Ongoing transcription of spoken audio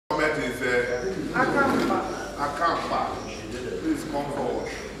is Akampa. Please come forward.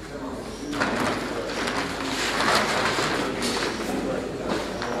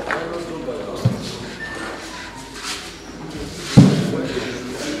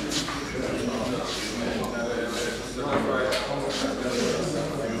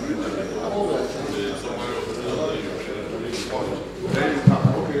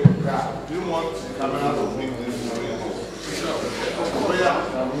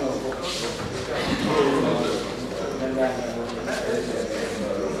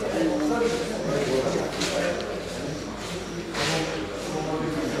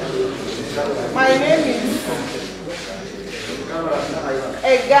 My name is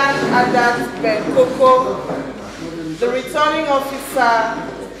Egan Adat Benkoko, the returning officer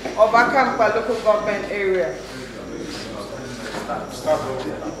of Akampa local government area.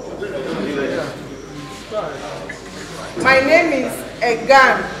 My name is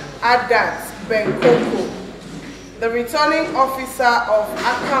Egan Adat Benkoko, the returning officer of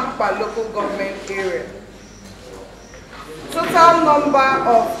Akampa local government area. Total number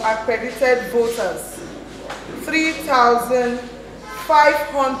of accredited voters,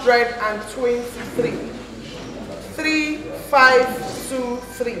 3,523.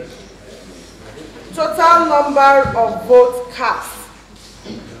 3523. Total number of votes cast,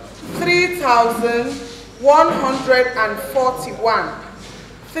 3,141.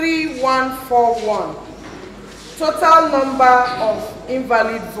 3141. Total number of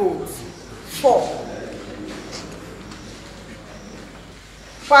invalid votes, 4.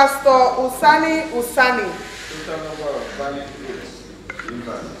 Pastor Usani Usani. Total number of valid votes.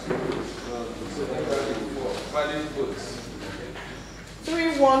 Invalid. Valid votes.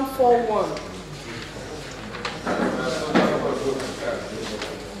 3141.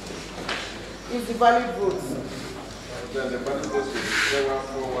 Is the valid votes. Then the valid votes is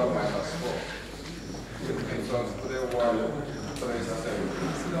 3141 minus 4. It becomes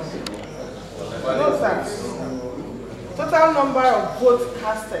 3137. No, sir. Total number of votes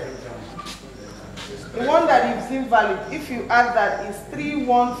casted. The one that is invalid, if you add that, is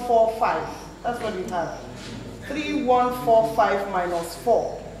 3145. That's what you have. 3145 minus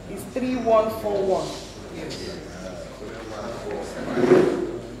 4 is 3141.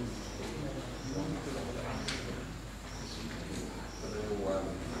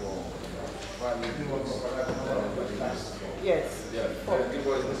 Yes.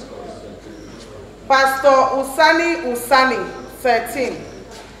 Pastor Usani Usani, 13.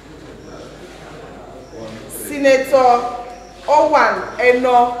 Senator OWAN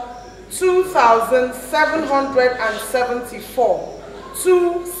ENOH, 2,774.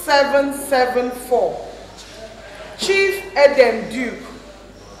 2774. Chief Eden Duke,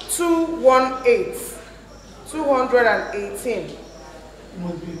 218. 218.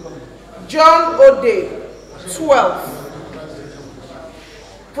 John Ode, 12.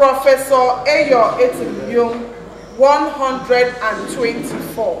 Professor Ayo Etimyung,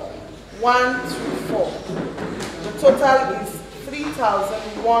 124. 124. The total is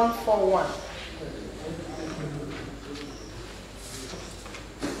 3,141.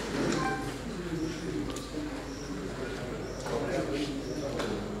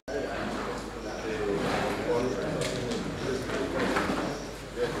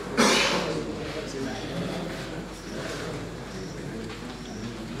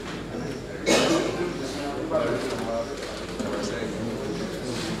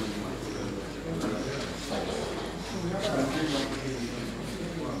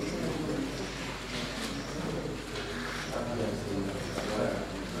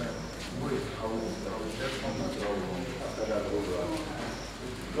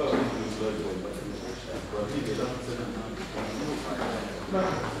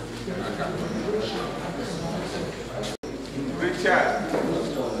 Richard.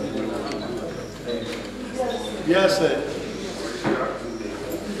 Yes, sir.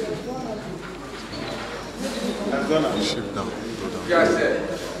 I'm gonna shift down. Yes, sir.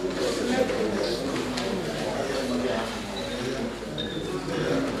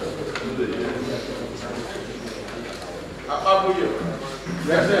 How are you?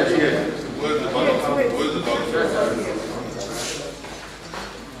 Yes, sir. Where's the bottom? Where's the bottom? Yes, sir.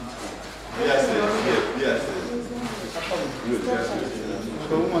 Yes, sir. Good, yes, sir.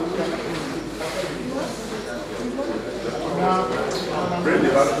 Bring the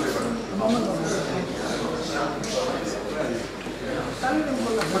bottom paper.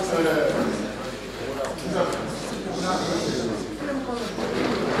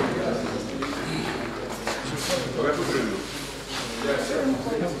 Yes, sir.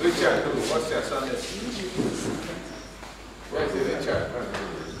 Richard, what's your son? Where's the Richard?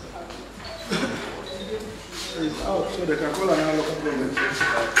 is out, so they can call another local government.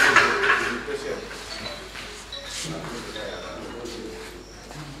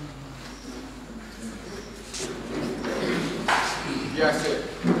 Yes, sir.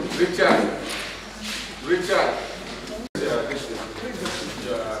 Richard. Richard.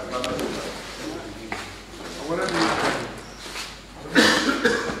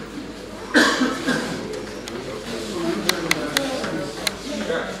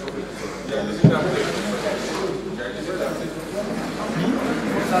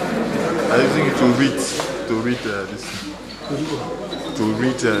 I'm using it to read this. To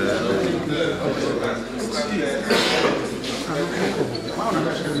read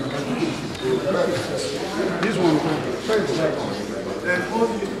This one.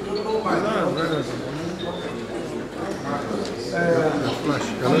 flash.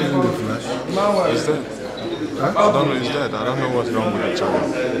 You're not using the flash. Is that? I don't know. It's dead. I don't know what's wrong with the channel.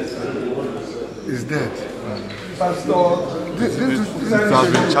 It's dead. It has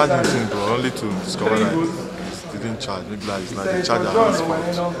been charging since, but only to discover that it didn't charge. Maybe like it's not the charger has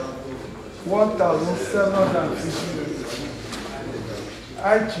fault. 1,750.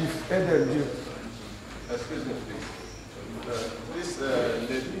 I Chief Edel. Excuse me, please. This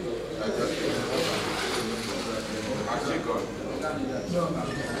lady, has she gone? No.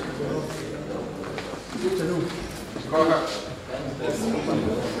 Call her.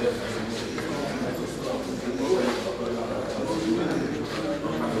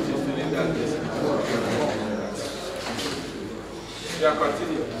 Yeah,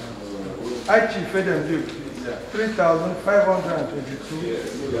 continue. I Chief Edel Duke.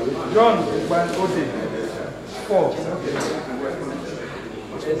 3,522. John Ban Ode. 4.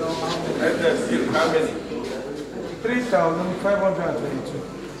 How many? 3,522.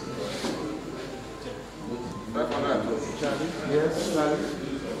 500. Yes.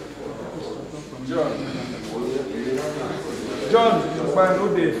 John. Ban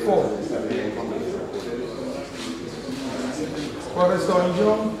Ode. 4. Professor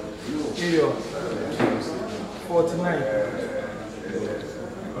John Iyo. 49.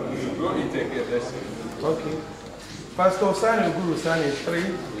 Go eat again, let's see. Okay. Pastor Sani Guru Sani 3.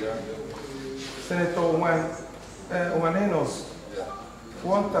 Yeah. Senator OWAN ENOH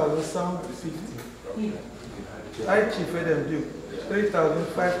 1,750. I Chief Edem Duke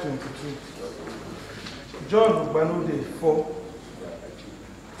 3,522. John Banode 4.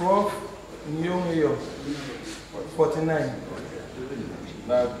 Prof. Nyonyo 49.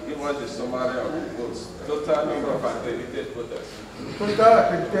 Now, give us the summary of the votes. Total number of accredited voters. Total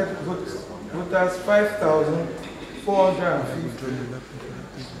accredited voters 5,450.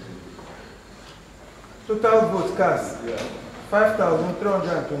 Total votes cast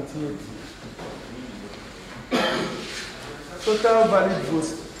 5,328. Total valid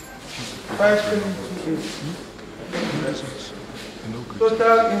votes 5,328.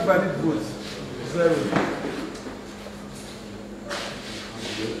 Total invalid votes 0.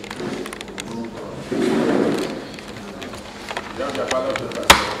 Your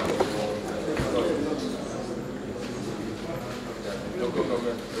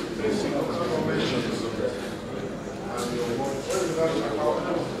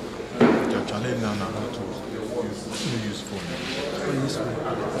channel now how to use phone.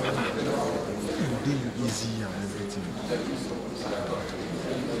 They easy and everything.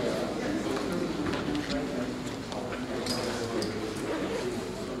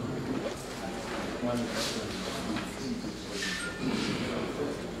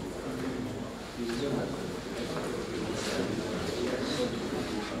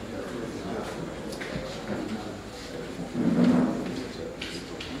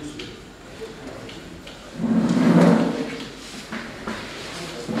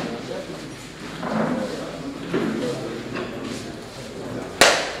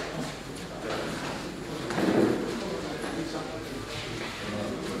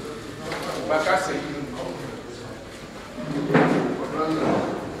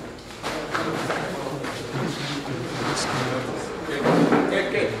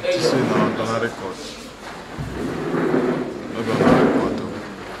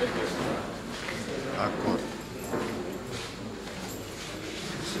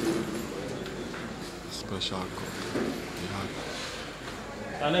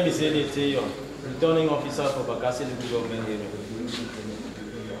 My name is ENOH, returning officer for Bakassi local government area.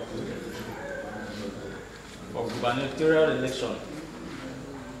 For gubernatorial election,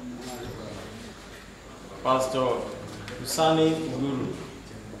 Pastor Usani Guru,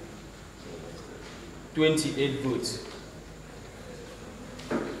 28 votes.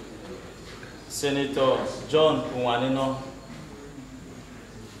 Senator John Uwanino,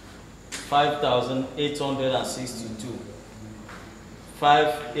 5,862.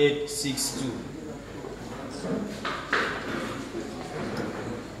 5862.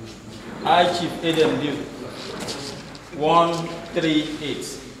 I Chief Adam Liu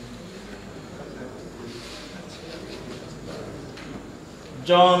 138.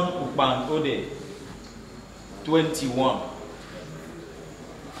 John Ukpan Ode 21.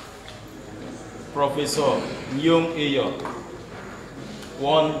 Professor Nyong Eyo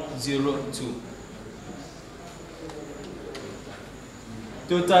 102.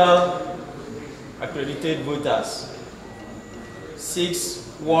 Total accredited voters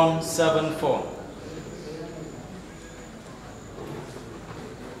 6174.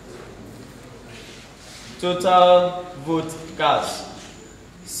 Total vote cast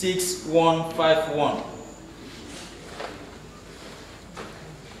 6151.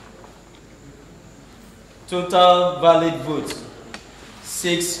 Total valid vote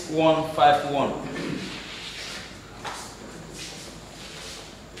 6151.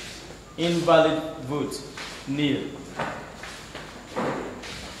 Invalid vote nil.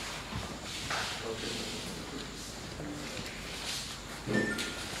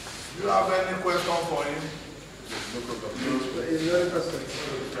 Do you have any question for him? Is there a question?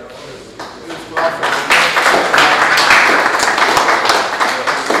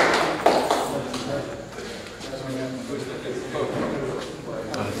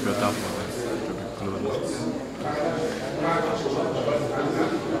 That's better for us to be closed.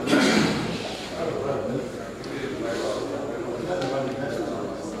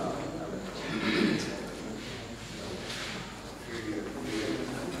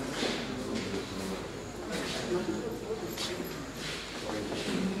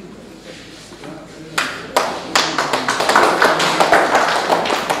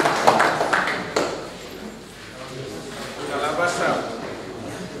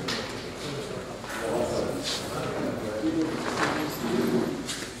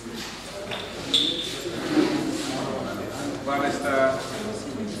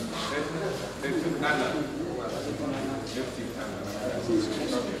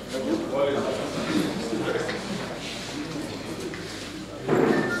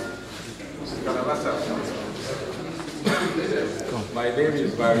 My name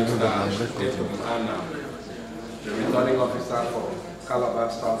is Barrister Anna, the returning officer for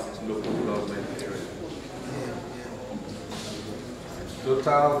Calabar South Local Government Area.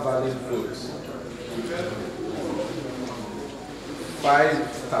 Total valid votes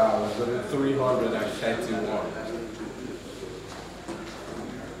 5,331.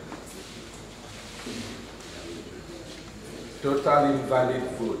 Total invalid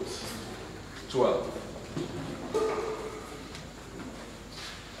votes 12.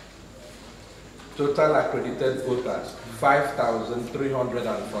 Total accredited voters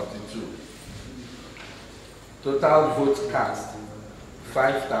 5,342. Total votes cast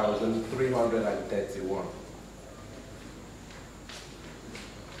 5,331.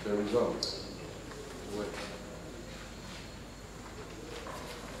 The result.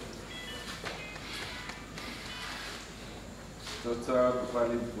 Total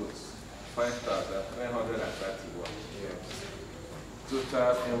valid votes 5,331. Yes.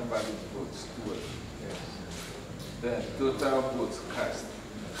 Total invalid votes 12. Yes. Then total votes cast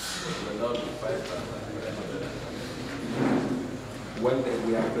will not be 5,300. When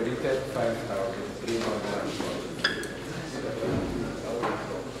we accredited 5,340.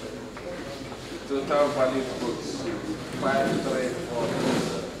 Total valid votes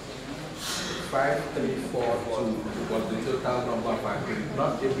 5,342. 5,342 was the total number of accredited.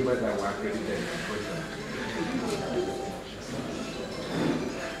 Not everywhere that were accredited.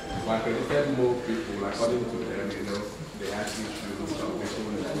 We accredited more people according to them, you know, they had issues, some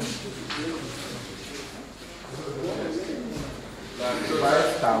people.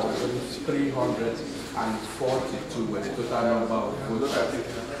 5,342 were the total number of votes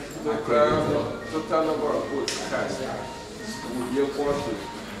accredited. Total number of votes cast will be equal to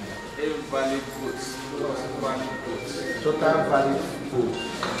invalid votes plus valid votes. Total valid votes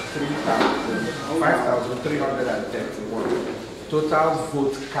 5,331. Total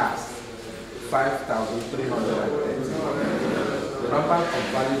vote cast 5,331. The number of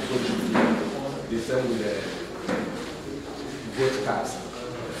valid votes is the same with the vote cast.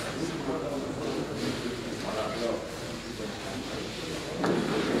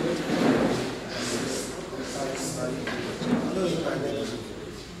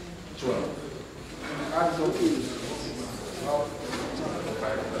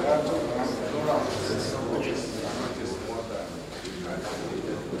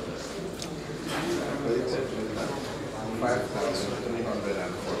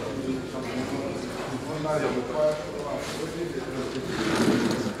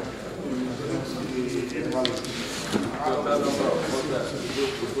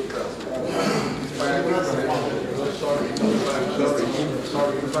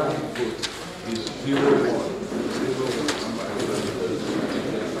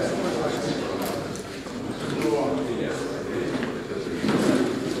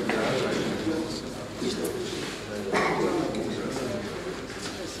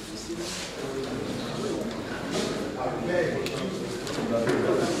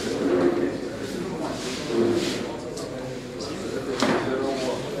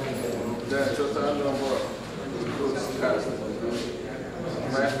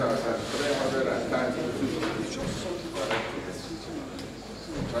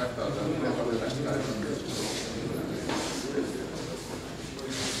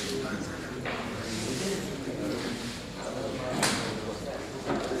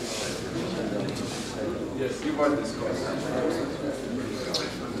 Yes, you want this course.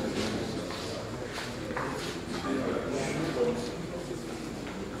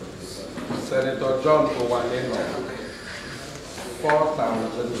 Senator John OWAN, ENOH,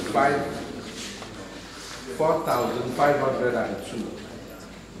 4,502.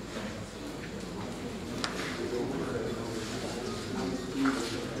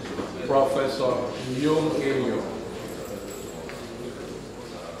 Professor Young Elio,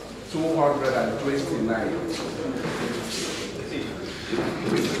 229.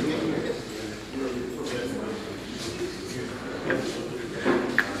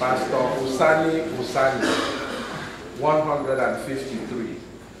 Pastor Usani, 153.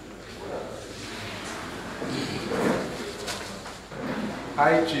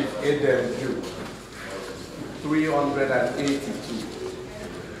 High Chief Adam Duke, 382.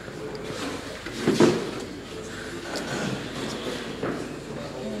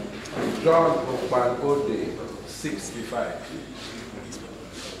 John Okpangode, 65.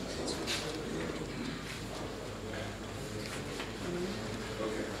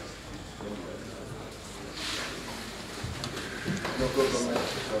 Local government.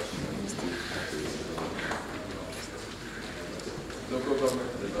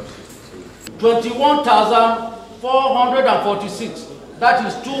 21,446. That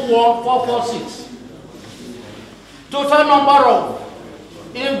is 21446. Total number of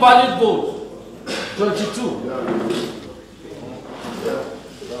invalid votes 22.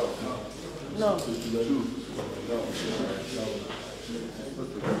 No.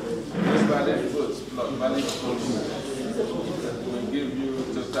 Invalid votes plus valid votes will give you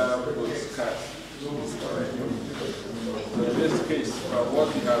total votes cast. In this case,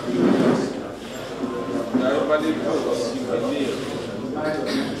 what you have given us, the invalid votes you will need.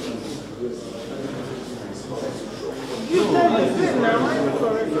 You said it's it now. Why you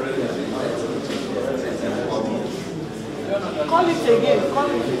correct it? Call it again. Call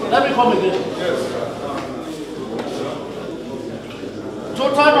it again. Let me come again. Yes.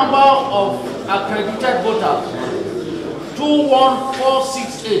 Total number of accredited voters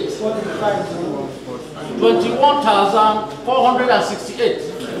 21468. 21,468.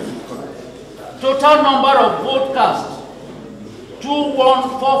 Total number of vote cast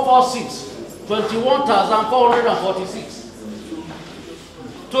 21446. 21,446.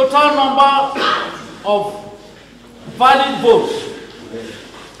 Total number of valid votes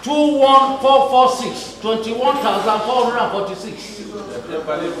 21446. 21,446.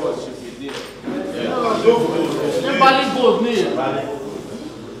 Invalid votes should be there. Invalid votes need.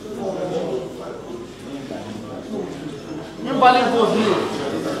 Invalid votes need.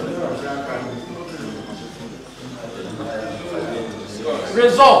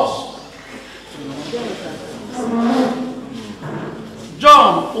 Results.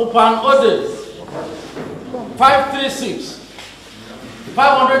 John Okpangode, 536.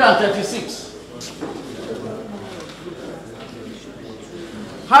 536.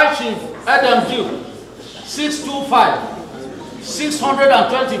 High Chief Adam Duke, 625.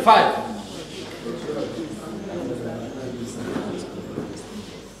 625.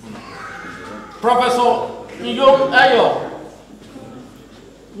 Professor Young Elio,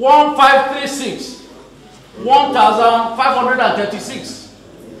 1536. 1,536.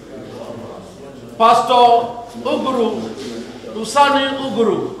 Pastor Usani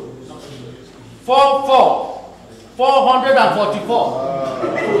Uguru, 444.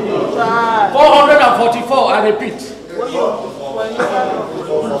 444, I repeat.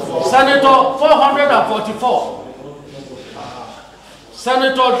 Senator 444.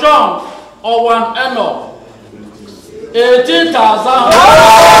 Senator John OWAN ENOH, 18,000.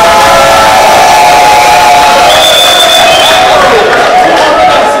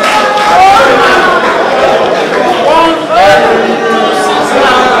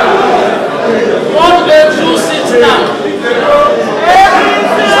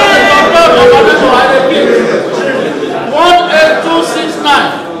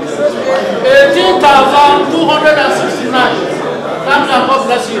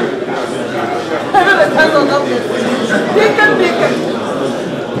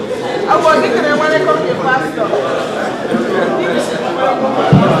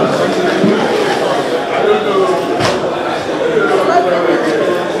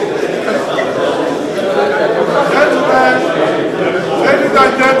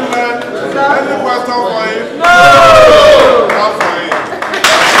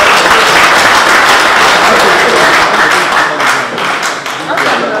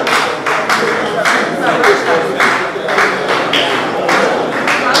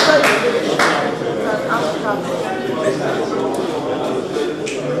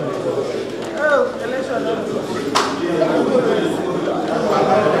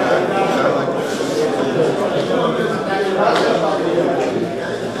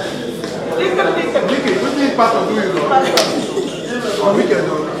 On weekend,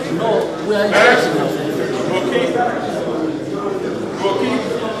 no, we are in church now.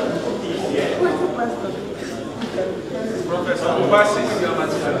 Professor Obasi.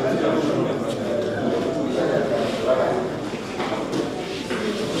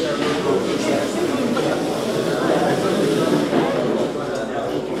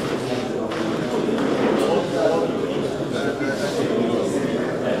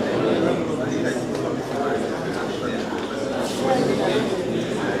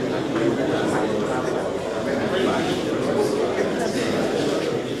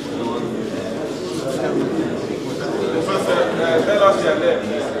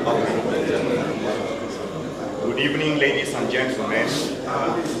 Good evening, ladies and gentlemen.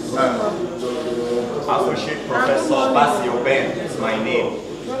 Associate Professor Basio Ben is my name.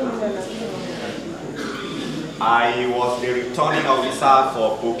 I was the returning officer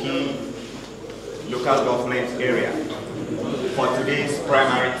for Boki local government area for today's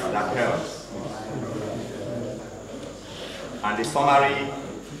primary that held. And the summary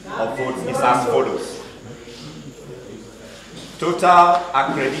of votes is as follows. Total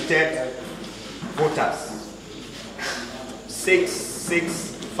accredited voters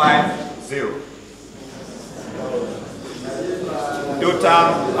 6650.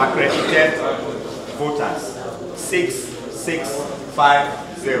 Total accredited voters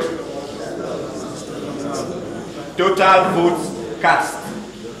 6650. Total votes cast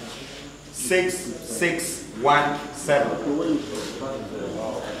 6617.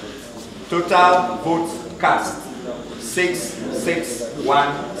 Total votes cast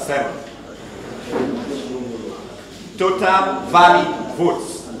 6617. Total valid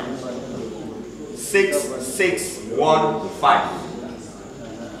votes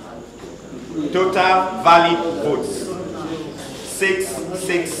 6615. Total valid votes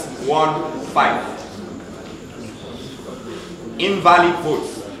 6615. Invalid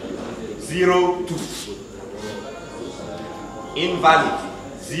votes 02. Invalid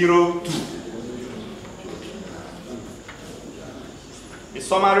 02. The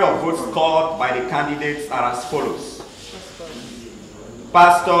summary of votes called by the candidates are as follows.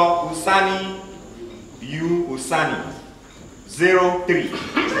 Pastor Usani U. Usani 03.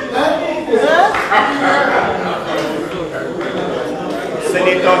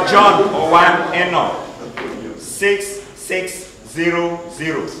 Senator John OWAN ENOH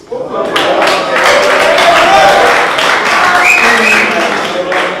 6600.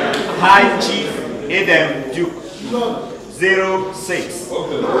 High Chief Adam Duke 06.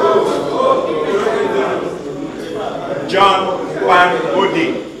 John Juan Ode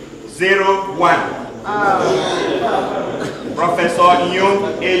 01. Professor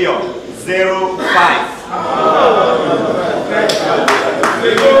Yung Ayo 05.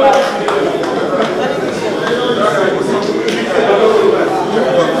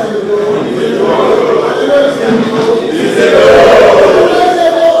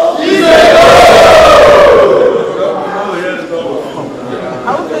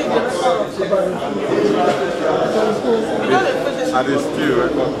 And it's still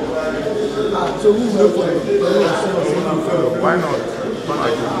record. So who will for it? Why not?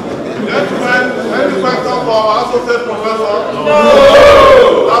 Gentlemen, any question for our associate professor? No!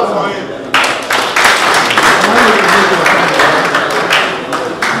 That's for him.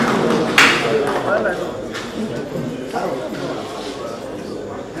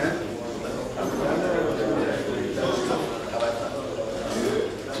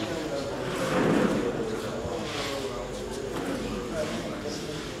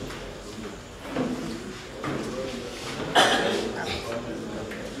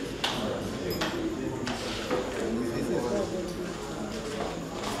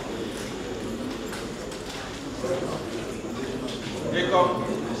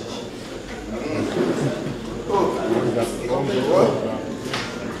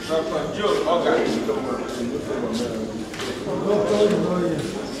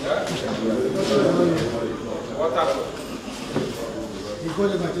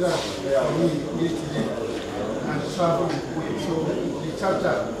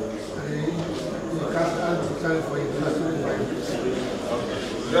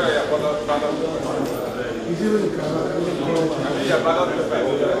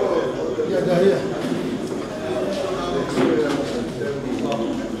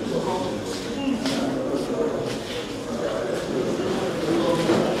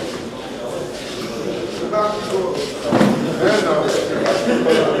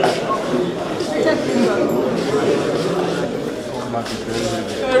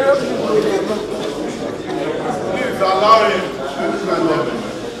 Please allow him.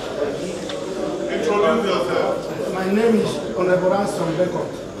 Introduce yourself. My name is Honorable some record.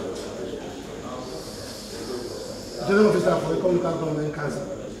 Returning officer for the local government council.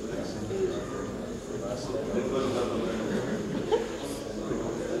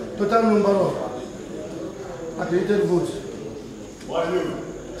 Total number of accredited votes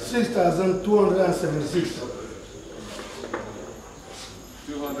 6,276.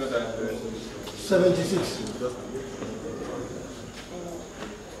 76.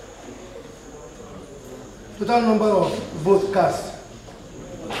 Total number of votes cast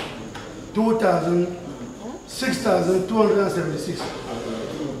 6,276.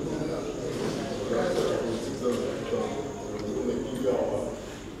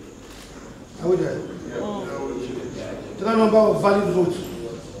 Are we there? Total number of valid votes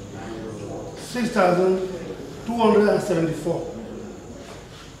 6,274.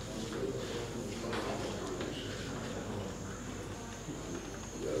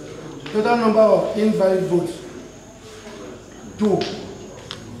 Total number of invalid votes 2.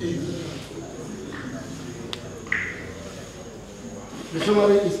 The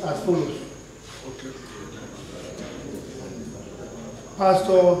summary is as follows.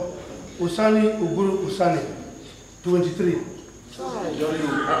 Pastor Usani Uguru Usani, 23.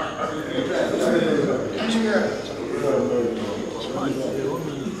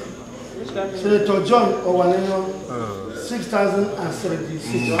 Senator John Owaneno,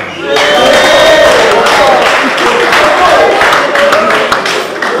 6,076.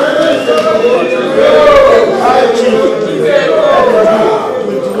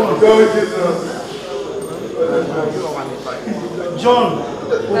 John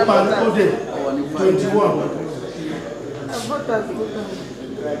Opan Ode, 21.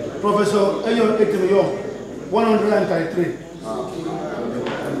 Professor Eyon Ekemeyo, 133.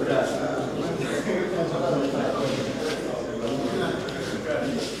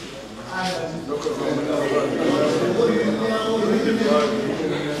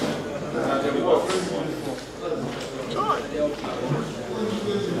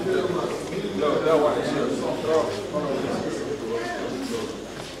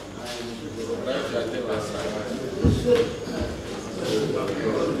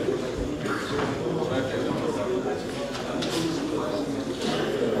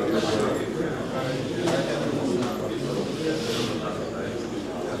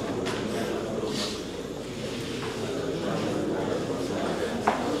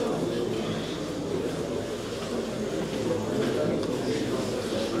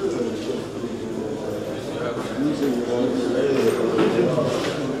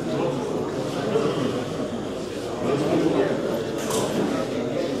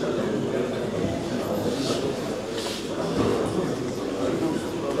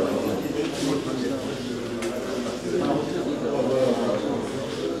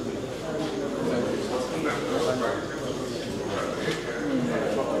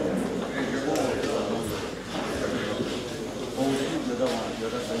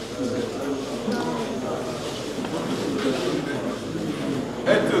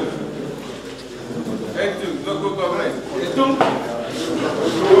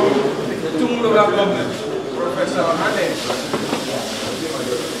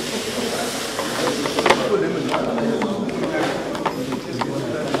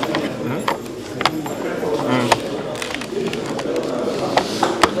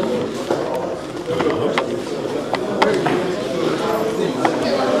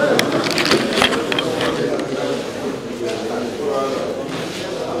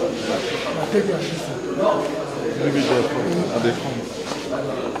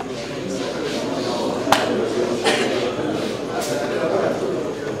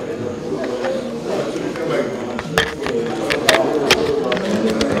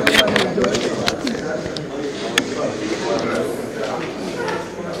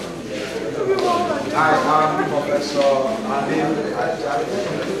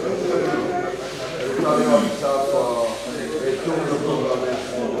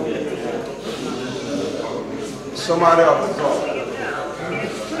 Summary of the top.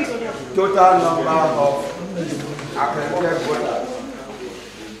 Total number of accredited voters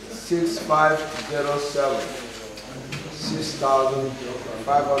 6,507.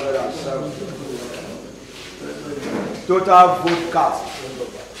 6,507. Total vote cast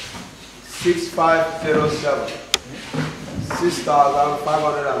 6,507.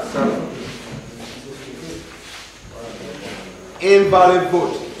 6,507. Invalid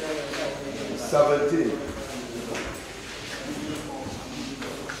vote 17.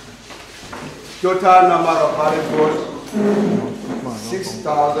 Total number of valid votes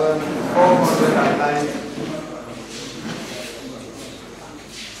 6,409.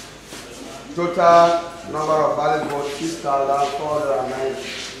 Total Number of valid votes 6,409.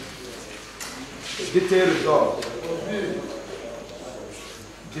 Detailed result.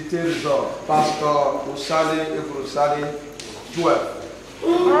 Detailed result. Pastor Usali Ibrusali 12.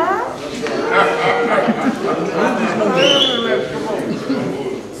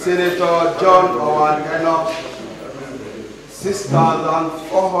 Senator John Owan Enoch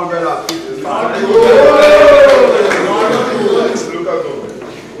 6,455.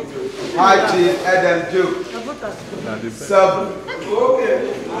 High Chief Eden Duke 7.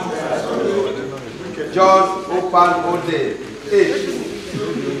 John Opan Ode 8.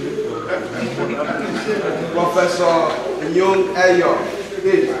 Professor Nyong Eyo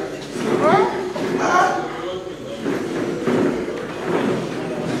 8.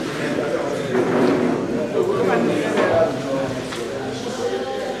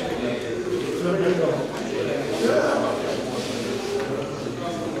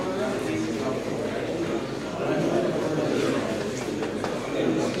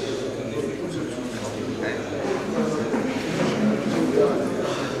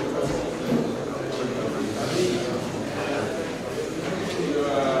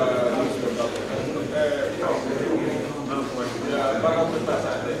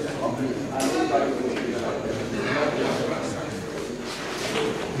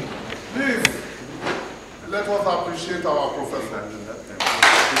 Please, let us appreciate our professor.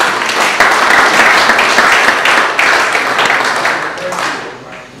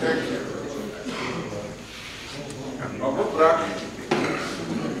 Thank you.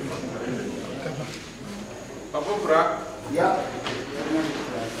 Yeah.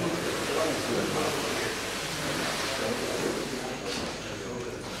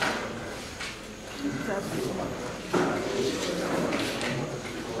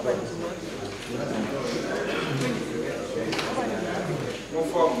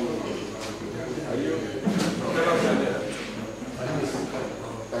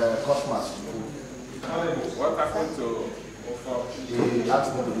 Cosmas. What happened to He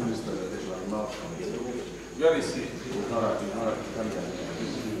asked me to do this presentation. I'm not. Where is he?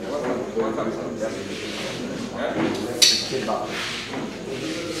 What happened? Stay back.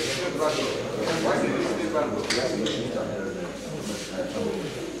 Why did he stay back?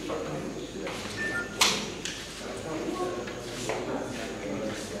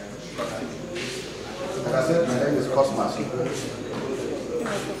 Like I said, my name is Cosmas.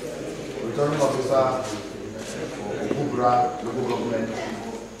 Returning officer for Guber local government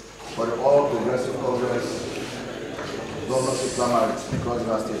for the All Progressive Congress governorship primaries across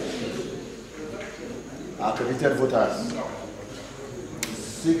the state. Accredited voters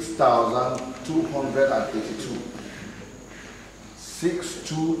 6,282.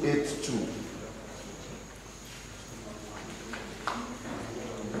 6282.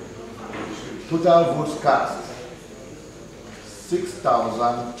 Total votes cast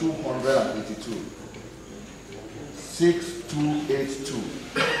 6,282. 6282.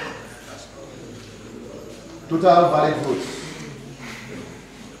 Total valid votes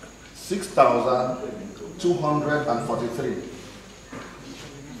 6,243.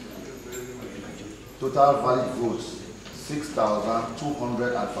 Total valid votes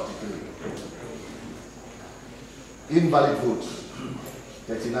 6,243. Invalid votes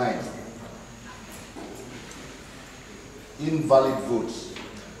 39. Invalid votes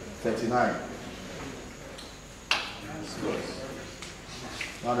 39.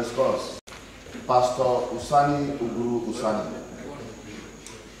 Now the scores. Pastor Usani Uguru Usani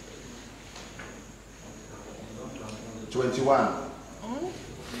 21.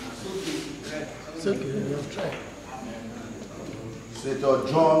 It's okay, you'll try. Senator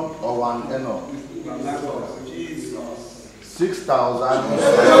John Owan Enoch 6,000.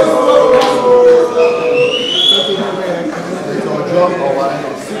 Senator John Owan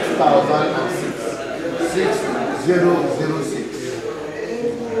Enoch 6,006.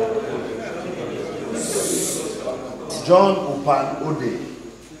 6006. John Upan Ode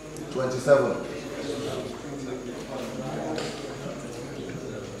 27.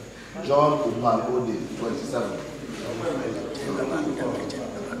 John Upan Ode 27.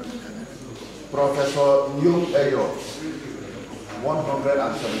 Professor Nyong Eyo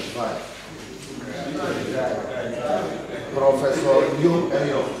 175. Professor Nyong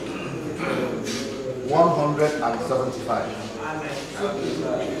Eyo 175.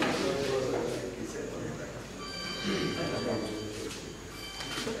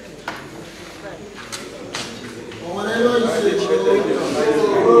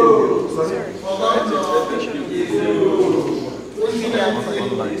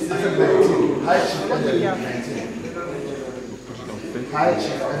 High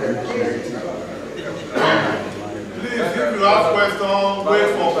Chief 19. don't wait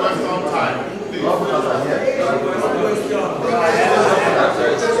for question time. Please.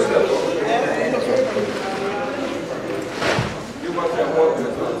 Give us your work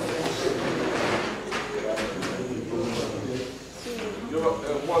results. Give us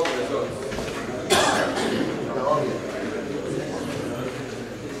your work results.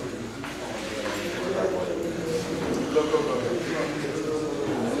 Local government.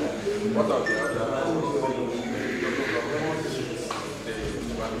 What are the other?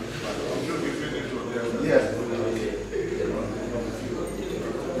 Yes.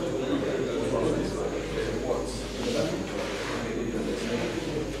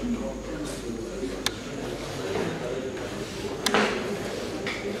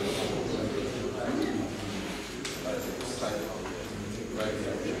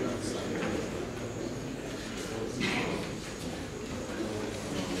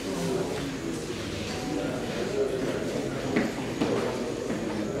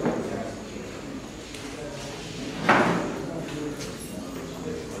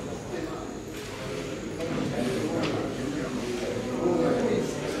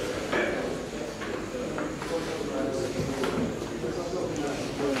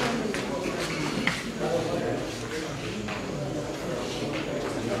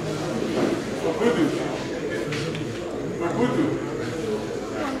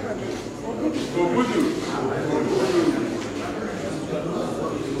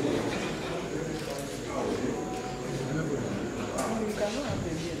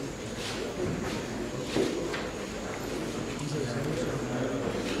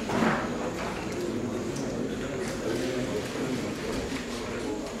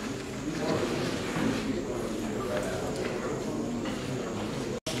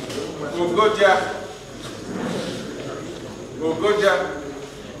 Ogoja.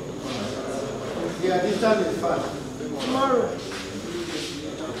 Yeah, this time is fast. Tomorrow.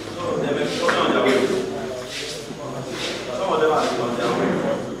 Some of them are still on their way.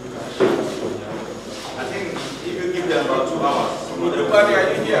 I think if you give them about 2 hours. Odupani, are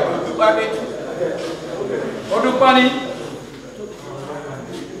you here? Odupani. Odupani.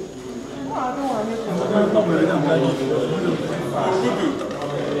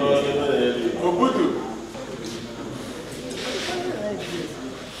 Obudu.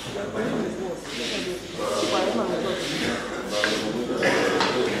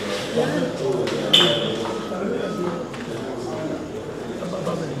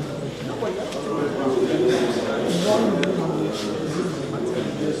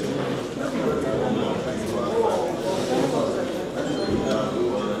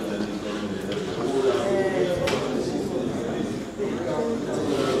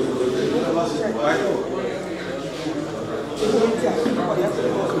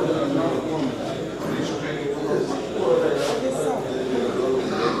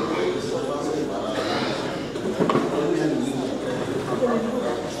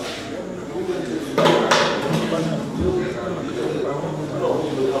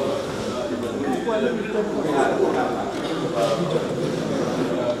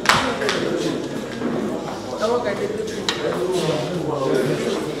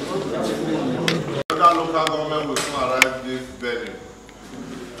 Local government will soon arrive this venue,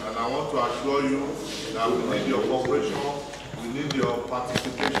 and I want to assure you that we need your cooperation, we need your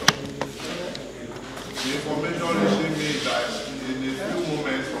participation. The information reaching me is that in a few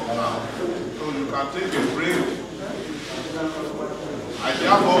moments from now, so you can take a break. I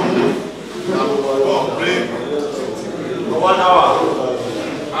therefore move that we will go on break for 1 hour.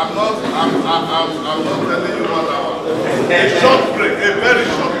 I'm not telling you 1 hour. A short break, a very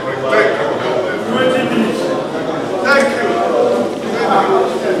short break. Thank you. 20 minutes. Thank you.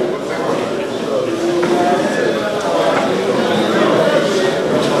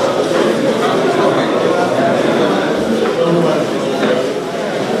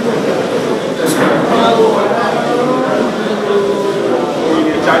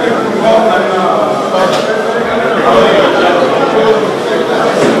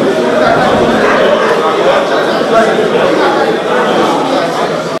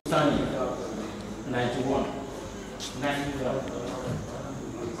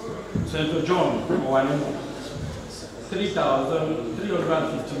 St. John, OWAN,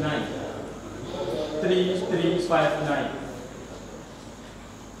 3,359, 3359.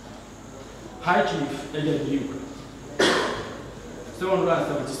 High Chief Agent Duke,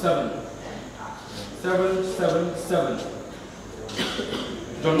 777, 777.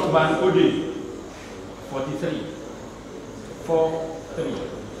 John OWAN Ode, 43, 43.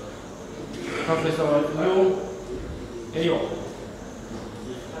 Professor ENOH,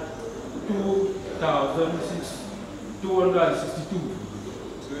 2,006, 262.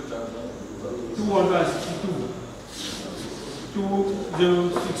 262.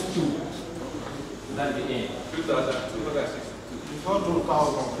 2062. That's the end. 2,262. Before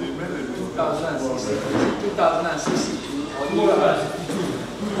 2000, they made a 2060. 2060. 2062.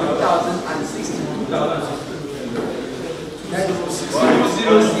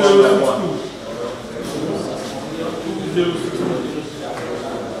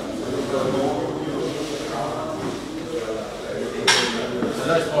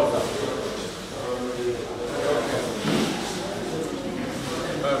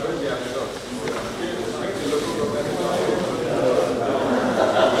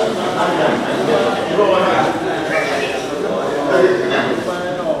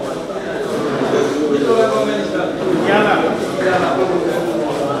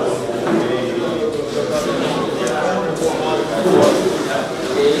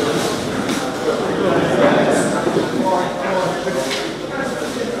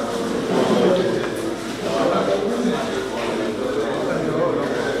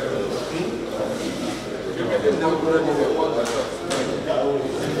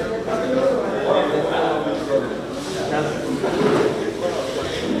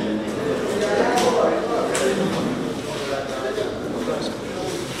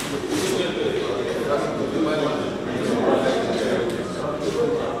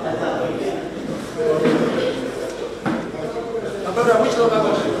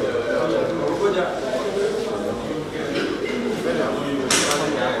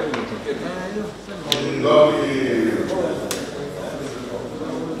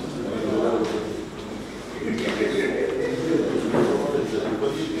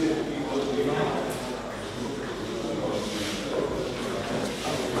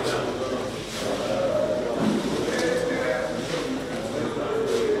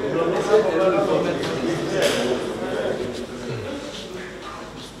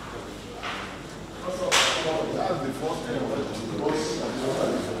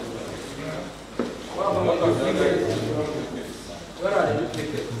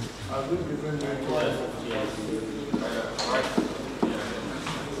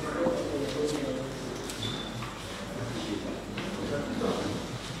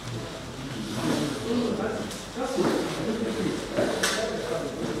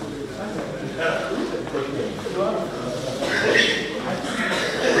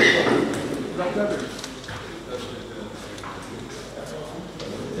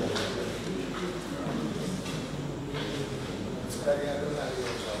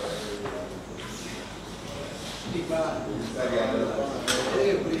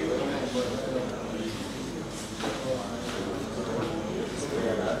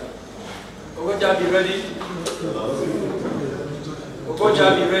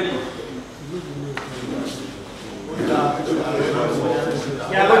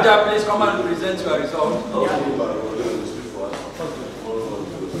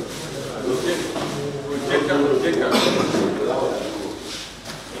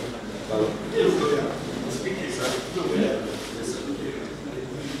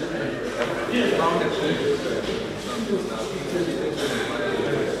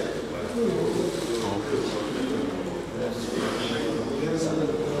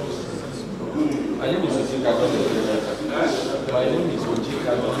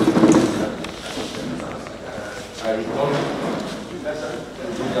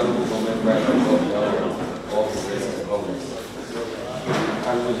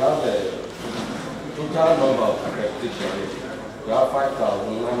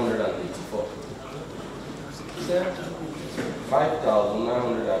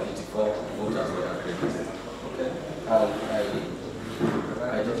 5,984 voters were accredited. Okay. And I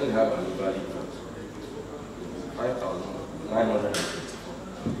didn't have any valid vote.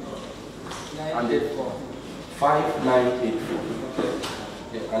 5,984. And the 5984. Okay.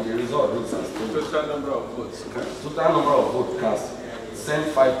 Yeah, and the result looks as total number of votes. Total number of votes cast sent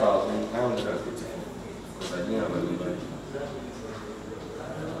 5,984. Because I didn't have any valid.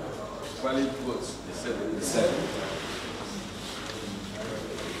 Valid votes, the 7.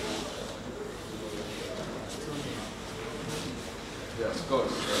 Yes, of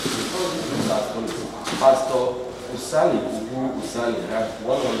course. Pastor Usani, Guber Usani, had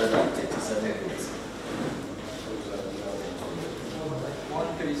 137 votes.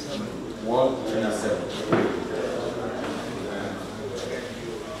 137.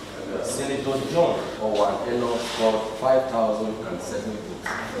 Senator John OWAN ENOH scored 5,007 votes.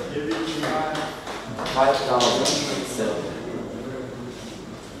 5,007.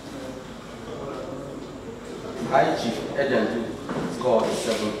 High Chief Edendu scored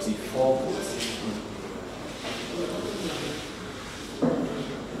 74 votes.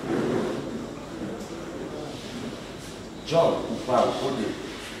 John Guber,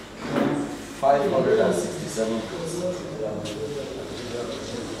 567 votes.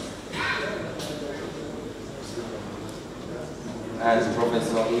 And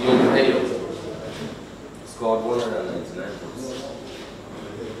Professor ENOH scored 199 votes.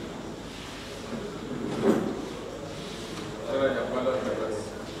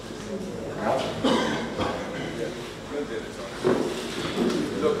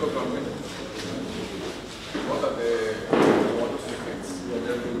 Local government. What are the award tickets?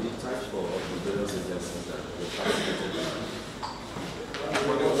 They've been detached for the various agencies that they participated in.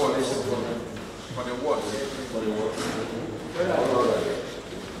 For the awards. For the awards. For the awards. All right.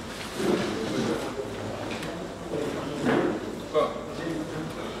 Go.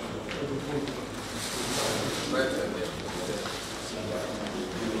 Right there.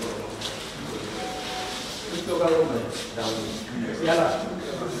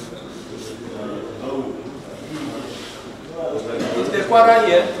 Is the quarter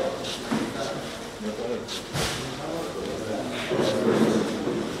here?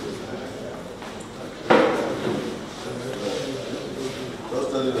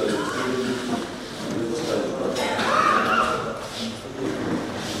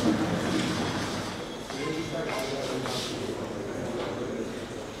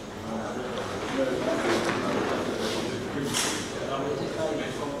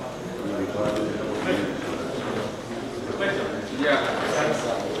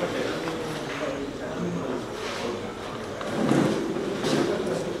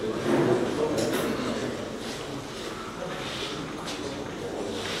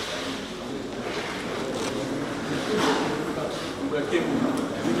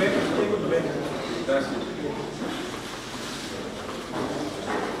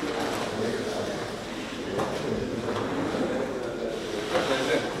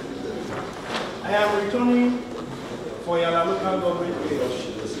 I am returning for your local government page.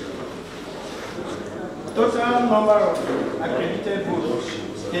 Total number of accredited votes,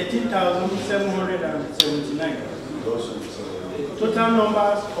 13,779. Total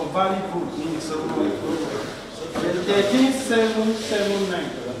numbers of valid votes, 13,779.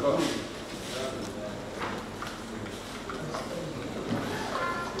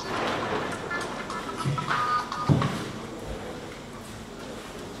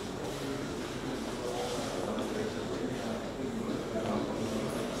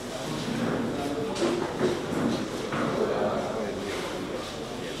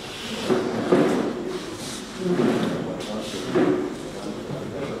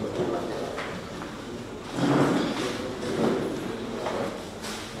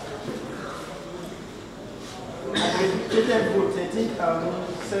 Accredited vote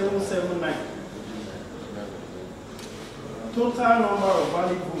 13,779. Total number of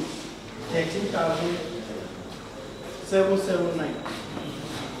valid votes 13,779.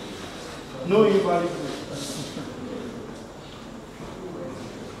 No invalid votes.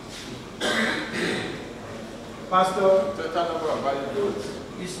 Pastor, total number of valid votes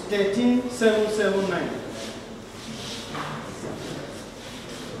is 13,779.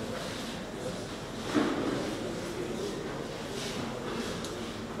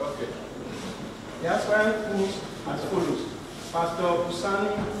 Okay. The aspirant pools as follows. Pastor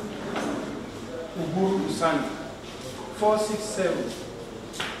Usani Uburu Usani, 467,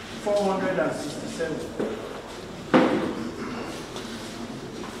 467.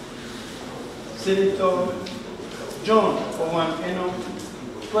 Senator John OWAN ENOH,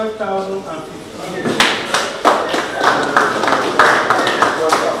 12,058.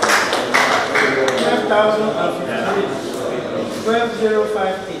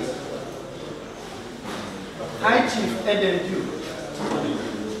 12,058. High Chief Eden Dew,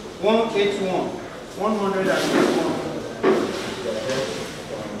 181, 181.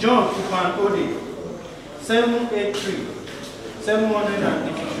 John Kupan Ode, 783,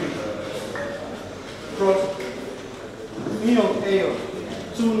 783. Prof. ENOH,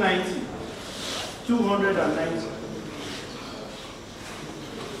 290, 290.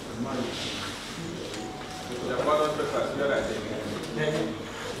 The ballot papers, where are they?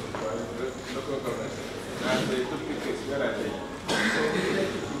 Local government. And the duplicates, where are they?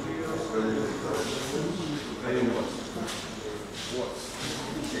 What?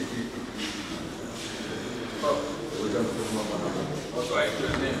 Also, I do a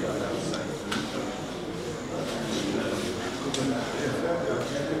name on that side.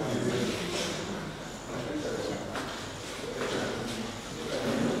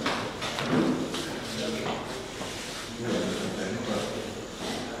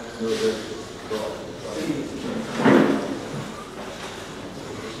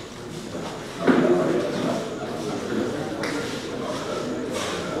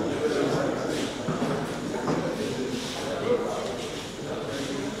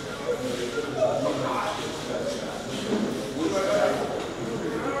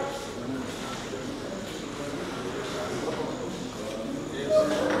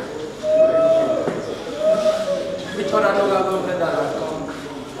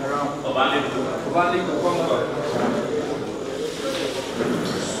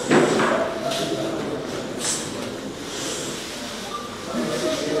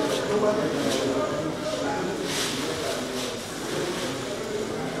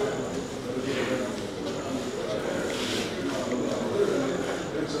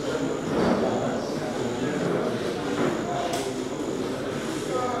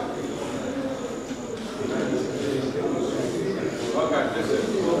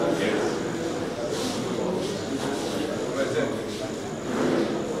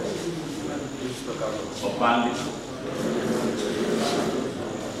 of bandits.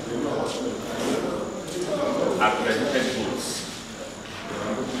 Accredited votes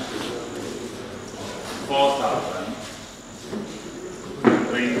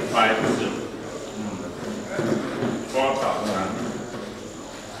 4,350.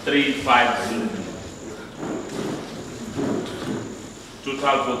 4,350.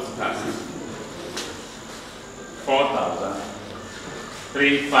 Total votes cast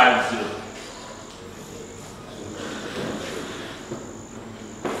 4,350.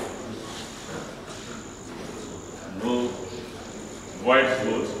 No void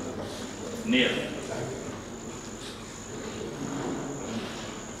vote, nil.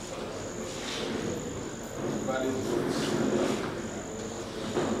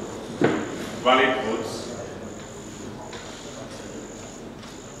 Valid votes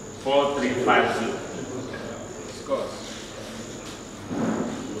 4,350. Scores.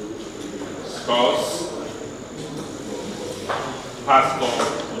 Scores. Pastor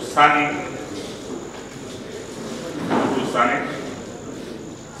Usani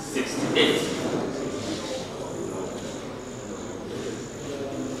 68.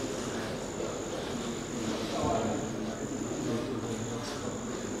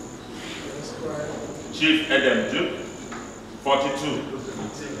 Chief Edem Duke 42.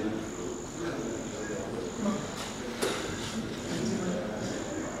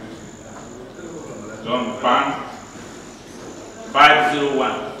 John Pan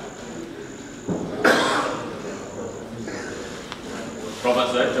 501.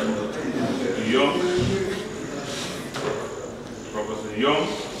 Professor Young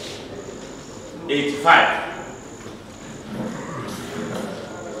 85.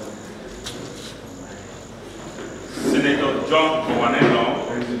 Senator John Kowanelo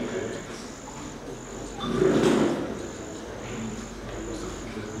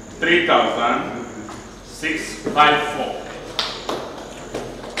 3,654.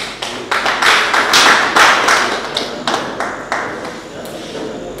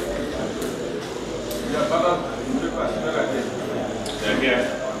 They're here.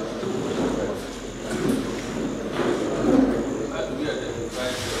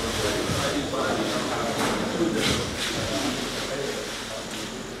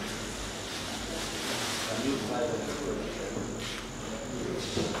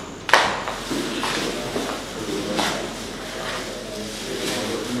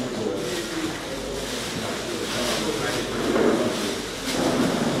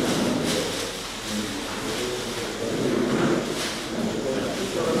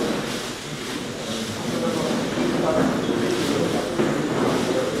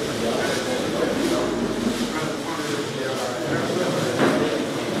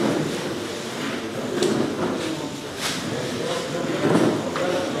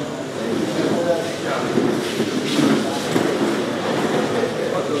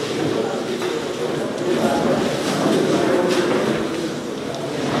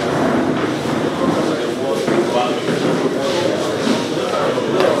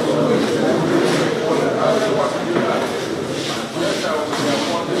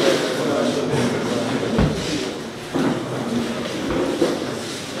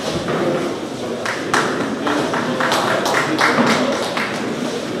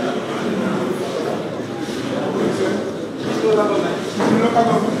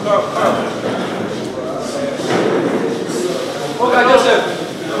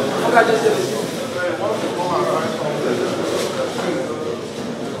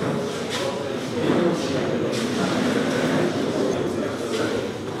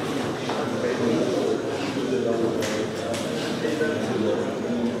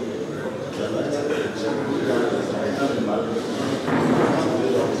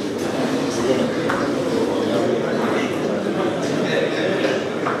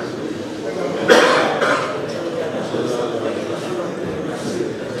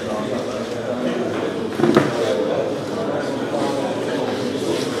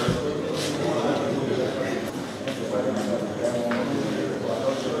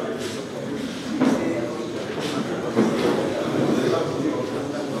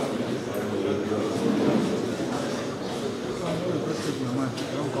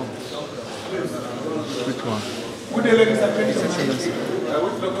 Which one? Good day, ladies and gentlemen.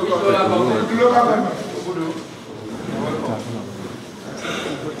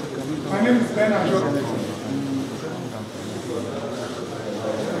 My name is Ben Ajok.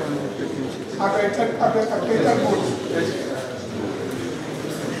 Accredited vote.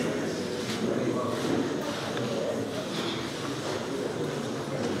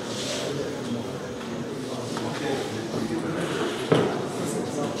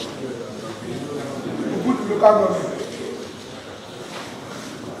 government.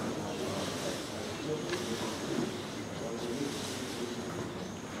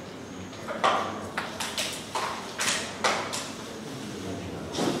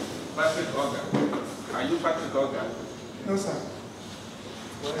 Patrick Organ. Are you Patrick Organ? No, sir.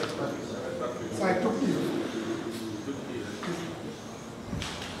 Where is Patrick? So I took you.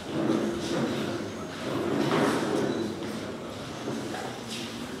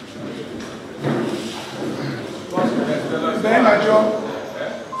 Ben Ajo.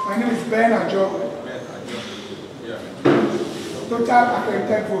 My name is Ben Ajo. Total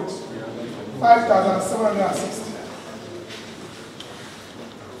accredited votes 5,760.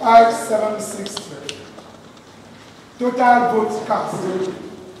 5,760. Total votes cast.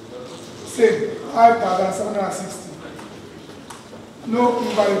 Same 5,760. No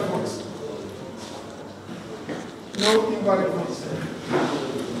invalid votes. No invalid votes.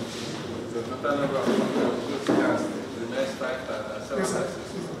 The total number of votes cast remains 5,760. Yes, sir.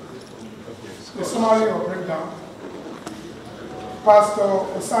 The summary or breakdown. Pastor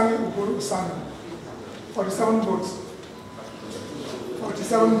Osani Uburu Osani, 47 votes.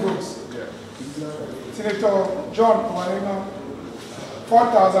 47 votes. Senator John Owarena,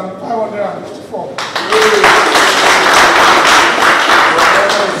 4,554.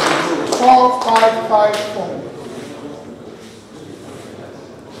 4,554.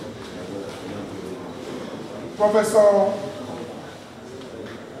 Professor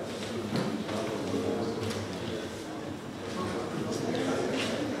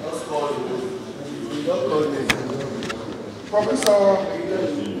Professor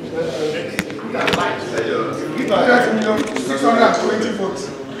 620 votes.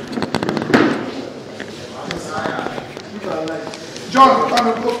 John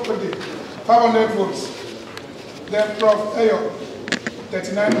Panopode, 500 votes. Then Prof. Ayo,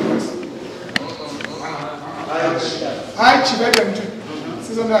 39 votes. I Chibedem,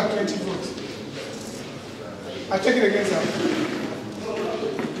 620 votes. I check it again, sir.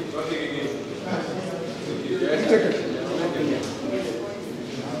 Take it.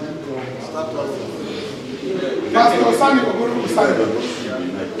 Pastor Sani Oguru Usani,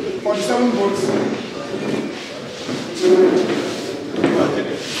 47 votes.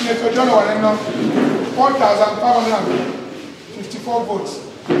 Senator John Owarena, 4,554 votes.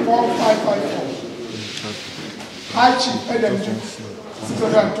 4,554. High Chief Edem,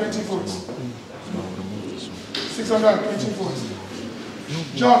 620 votes. 620 votes.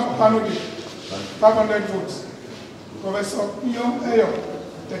 John Panodi, 500 votes. Professor Iyon Eyo,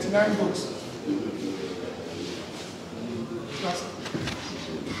 39 votes. That's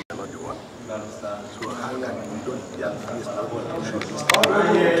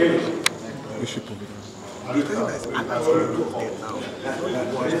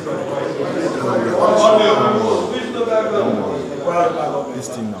This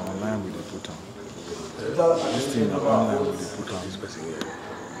thing now online with the total. This thing now online with the total.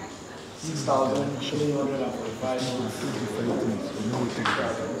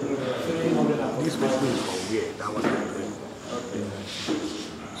 6,345. This person is from where? That was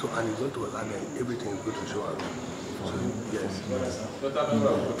so, and it's going to allow them, everything is going to show up. So, yes. Total number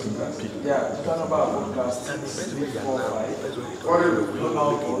of votes cast. Yeah, total number of podcasts. And the best way that now, the best way it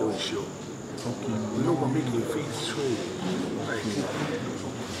will show. You know what making it feel so right.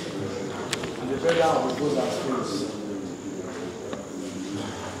 And the prayer will go as follows.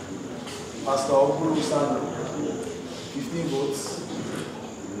 Pastor Oguru Usani, 15 votes.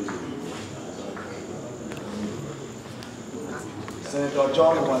 Senator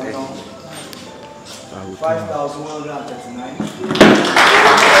John Owarena, 5,139.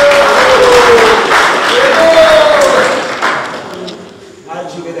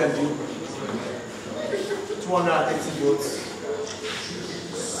 IGBDMD, 280 votes.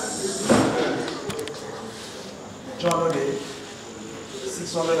 John Ode,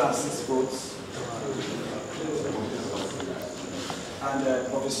 606 votes. And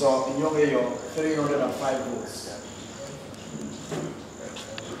Professor Iyon Eyo, 305 votes.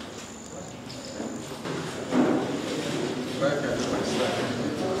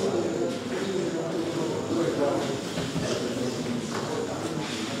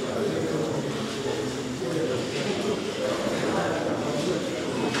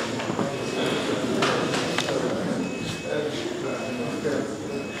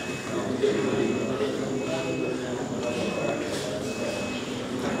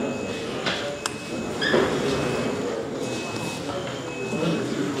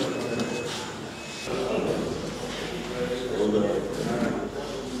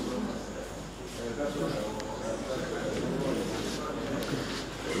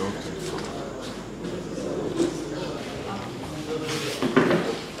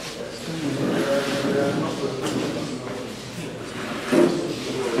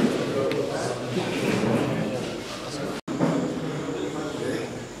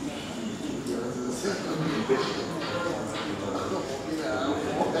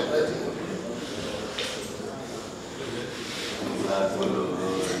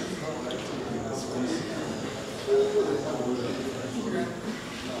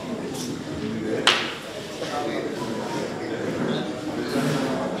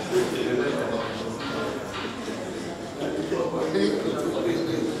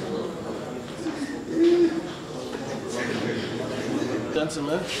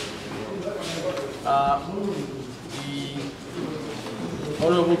 gentlemen, the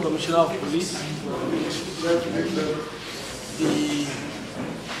Honorable Commissioner of Police, the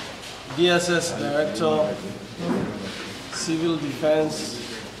DSS Director, Civil Defense,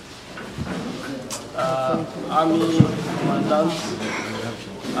 Army Commandants,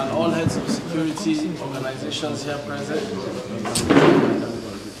 and all heads of security organizations here present,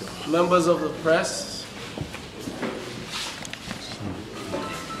 members of the press,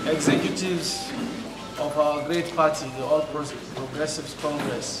 executives of our great party, the All Progressives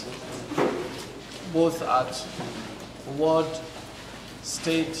Congress, both at ward,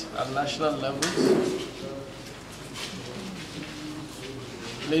 state, and national levels.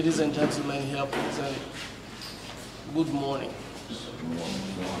 Ladies and gentlemen here present, good morning.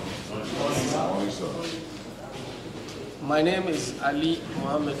 My name is Ali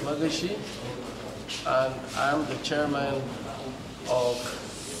Mohammed Magashi, and I am the chairman of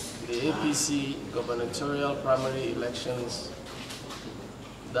the APC gubernatorial primary elections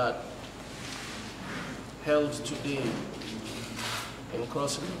that held today in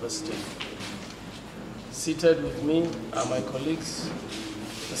Cross River State. Seated with me are my colleagues,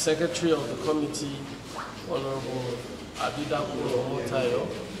 the Secretary of the Committee, Honorable Abidaku Omotayo,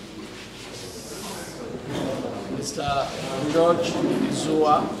 Mr. George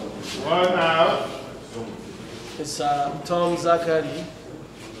Izua, Mr. Tom Zachary,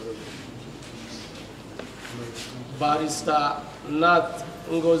 Barrister Nat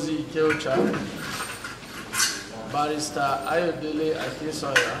Ngozi Keocha, Barrister Ayodele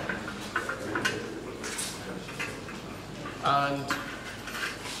Akinsoya, and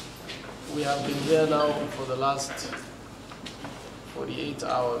we have been here now for the last 48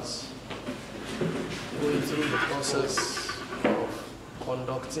 hours going through the process of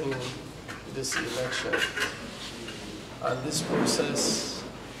conducting this election. And this process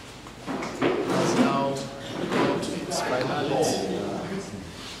has now come to its finality.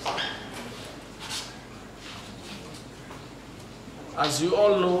 As you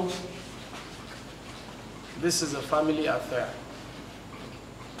all know, this is a family affair.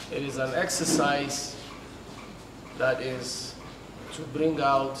 It is an exercise that is to bring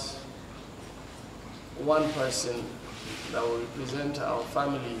out one person that will represent our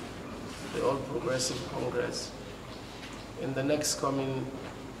family, the All Progressive Congress, in the next coming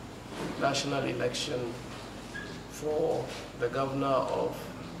national election for the governor of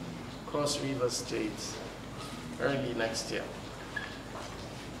Cross River State early next year.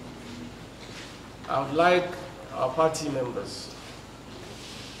 I would like our party members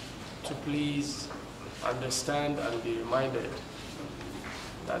to please understand and be reminded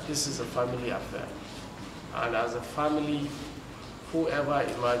that this is a family affair. And as a family, whoever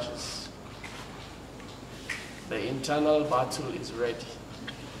emerges, the internal battle is ready.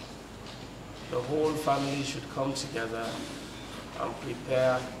 The whole family should come together and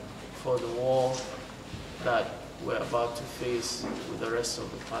prepare for the war that we're about to face with the rest of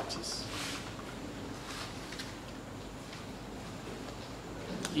the parties.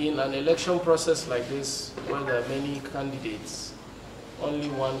 In an election process like this, where there are many candidates, only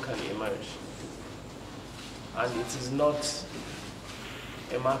one can emerge. And it is not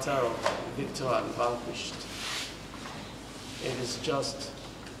a matter of victor and vanquished. It is just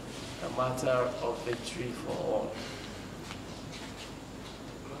a matter of victory for all.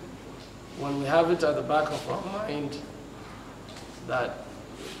 When we have it at the back of our mind that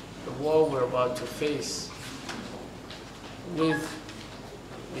the war we're about to face with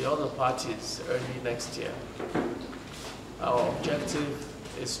the other parties early next year, our objective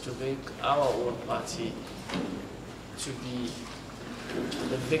is to make our own party to be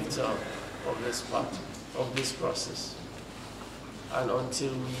the victor of this process. And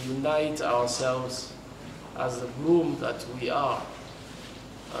until we unite ourselves as the broom that we are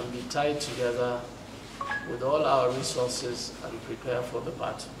and be tied together with all our resources and prepare for the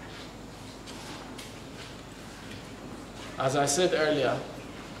battle. As I said earlier,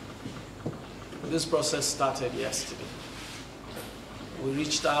 this process started yesterday. We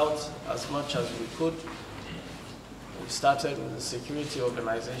reached out as much as we could. We started with the security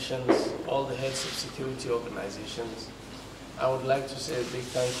organizations, all the heads of security organizations. I would like to say a big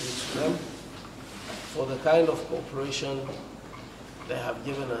thank you to them for the kind of cooperation they have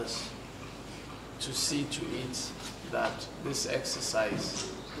given us to see to it that this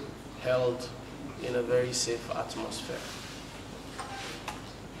exercise held in a very safe atmosphere.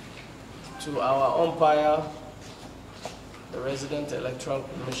 To our umpire, the resident electoral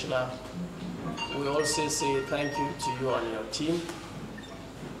commissioner, we also say thank you to you and your team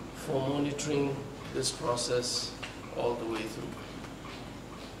for monitoring this process all the way through.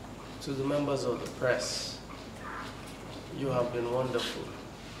 to the members of the press, you have been wonderful.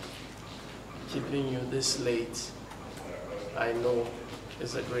 Keeping you this late, I know,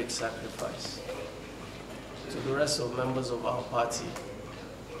 is a great sacrifice. To the rest of members of our party,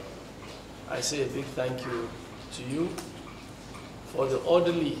 I say a big thank you to you for the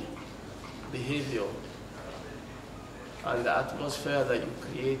orderly behavior and the atmosphere that you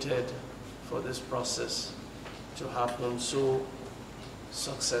created for this process to happen so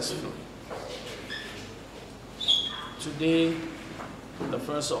successfully. Today, the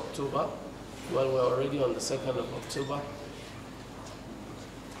 1st of October, well, we're already on the 2nd of October.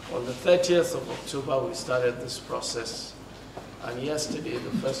 On the 30th of October, we started this process. And yesterday, the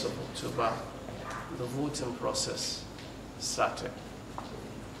 1st of October, the voting process started.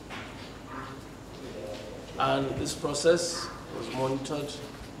 And this process was monitored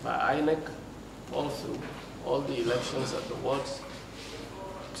by INEC all through all the elections at the wards,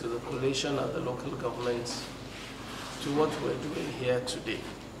 to the collation at the local governments, to what we're doing here today.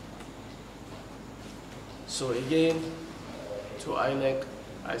 So again, to INEC,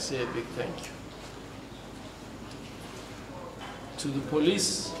 I say a big thank you. To the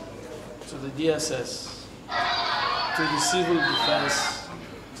police, to the DSS, to the civil defense,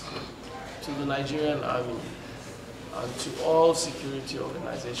 to the Nigerian Army, and to all security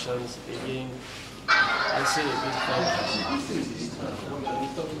organizations, again, I say a big thank you.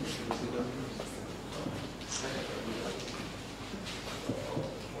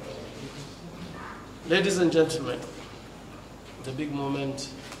 Ladies and gentlemen, the big moment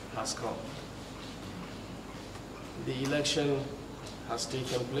has come. The election has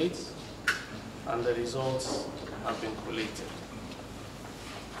taken place and the results have been collated.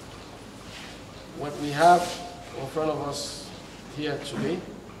 What we have in front of us here today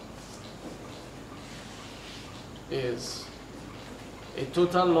is a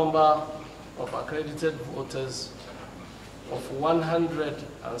total number of accredited voters of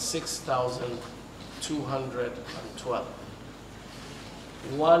 106,212.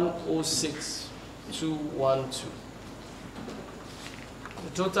 106,212.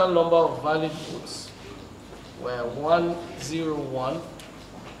 The total number of valid votes were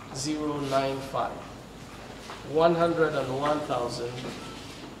 101,095.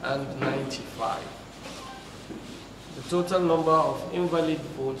 101,095. The total number of invalid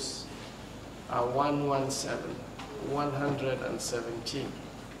votes are 117.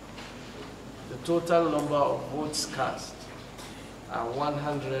 The total number of votes cast are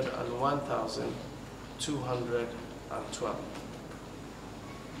 101,212.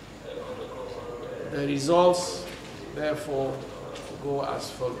 The results, therefore, go as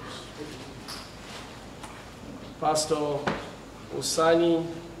follows. Pastor Osani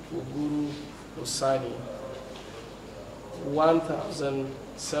Uguru Osani,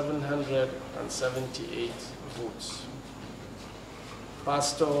 1,778 votes.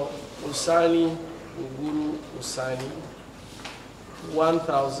 Pastor Osani Uguru Osani,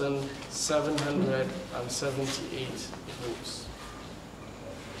 1,778 votes.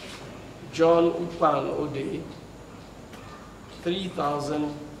 John Upan Ode,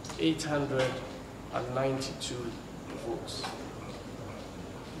 3,892 votes.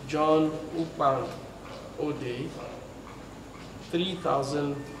 John Upan Ode,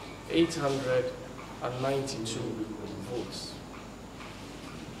 3,892 votes.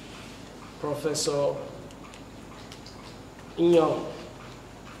 Professor ENOH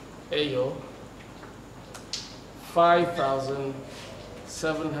Ayo,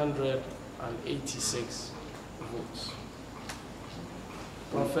 5,786 votes.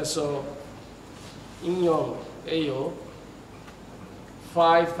 Professor ENOH Ayo,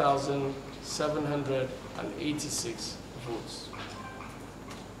 5,786 votes.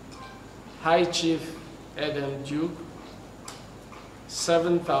 High Chief Adam Duke,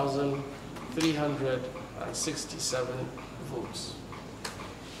 7,367 votes.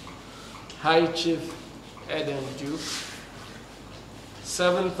 High Chief Adam Duke,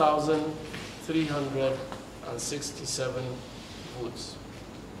 7,367 votes.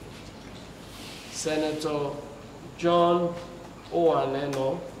 Senator John OWAN,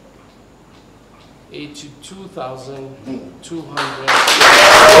 82,200.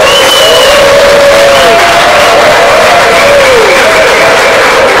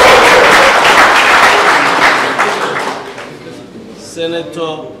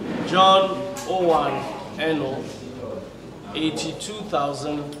 Senator John OWAN,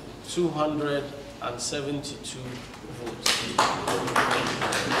 82,272 votes.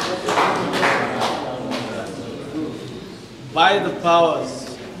 By the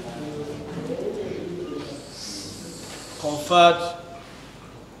powers conferred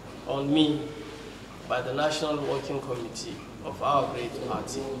on me by the National Working Committee of our great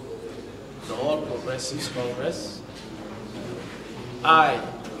party, the All Progressives Congress. I,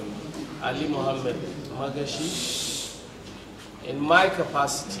 Ali Mohammed Magashi, in my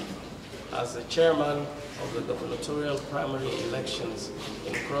capacity as the chairman of the gubernatorial primary elections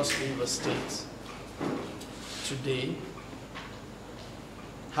in Cross River State, today,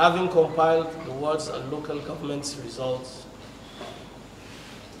 having compiled the wards and local government's results,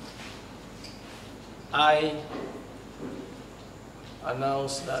 I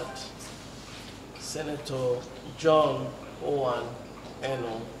announce that Senator John OWAN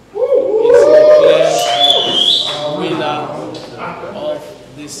ENOH is declared winner of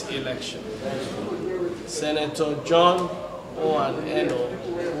this election. Senator John OWAN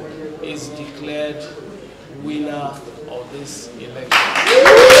ENOH is declared winner of this election.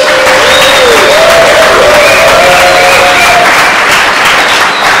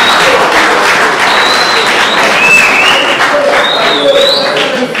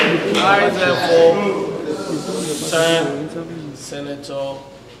 I therefore turn Senator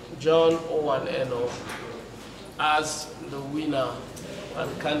John OWAN ENOH as the winner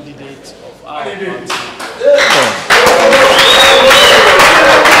and candidate of our party.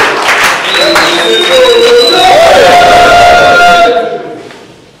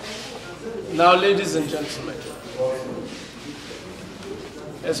 Now, ladies and gentlemen,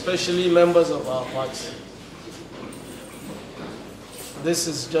 especially members of our party, this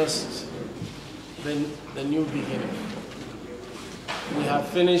is just the new beginning. We have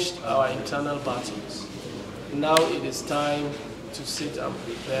finished our internal battles. Now it is time to sit and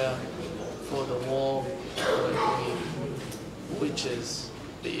prepare for the war we're doing, which is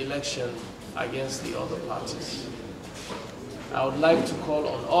the election against the other parties. I would like to call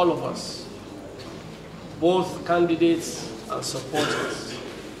on all of us, both candidates and supporters,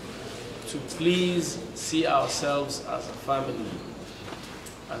 to please see ourselves as a family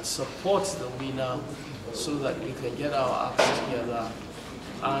and support the winner so that we can get our acts together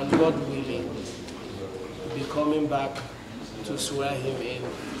and, God willing, be coming back to swear him in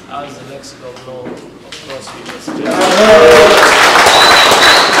as the next governor of Cross River State.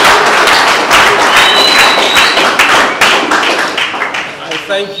 I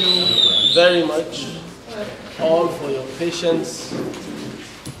thank you very much all for your patience,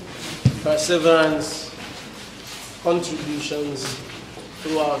 perseverance, contributions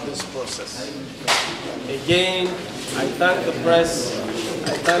throughout this process. Again, I thank the press,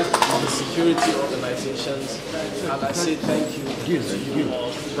 I thank the security organizations, and I say thank you to you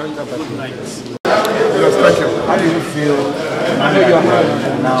all. Good night. Yes, thank you. How do you feel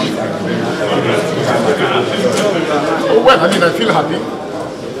now? Well, I mean, I feel happy.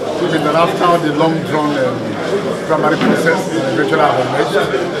 Even that after the long-drawn primary process, eventually I've emerged.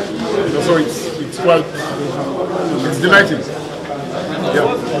 So it's quite, it's delighting. Yeah.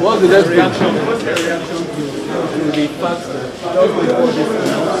 What's the next reaction? What's the reaction to the fact that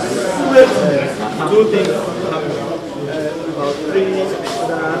two things happened? About three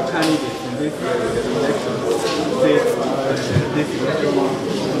other candidates in this election say this election was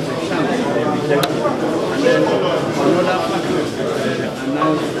a chance they rejected. And then another factor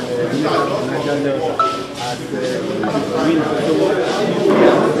announced Niger Delta as the winner. So what is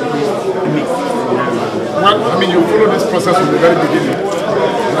this? Well, I mean, you follow this process from the very beginning.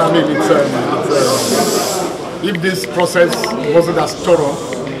 I mean, if this process wasn't as thorough,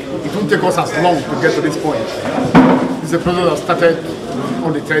 it wouldn't take us as long to get to this point. This is a process that started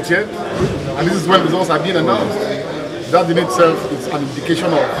on the 30th, and this is when results are being announced. That in itself is an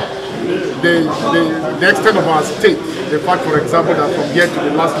indication of the extent of our state. The fact, for example, that from here to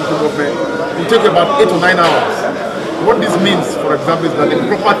the last local government, it will take about 8 to 9 hours. What this means, for example, is that the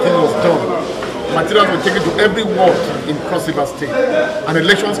proper thing was done. Materials were taken to every ward in Cross River State, and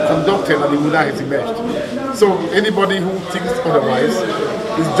elections conducted, and the winner has emerged. So anybody who thinks otherwise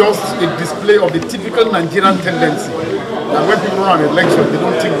is just a display of the typical Nigerian tendency that when people run an election, they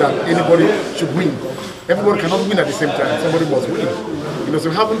don't think that anybody should win. Everybody cannot win at the same time. Somebody must win. You know,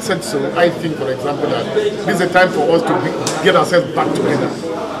 so having said so, I think, for example, that this is a time for us to get ourselves back together.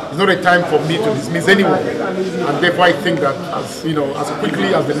 It's not a time for me to dismiss anyone, and therefore I think that as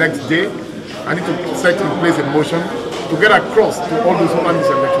quickly as the next day, I need to set in place a motion to get across to all those who run these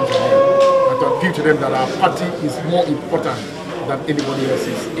elections and to appeal to them that our party is more important than anybody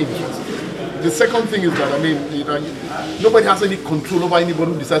else's interest. The second thing is that, I mean, nobody has any control over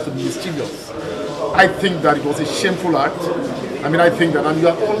anybody who decides to be mischievous. I think that it was a shameful act. I mean, I think that, and you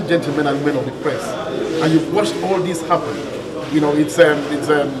are all gentlemen and women of the press, and you've watched all this happen. You know,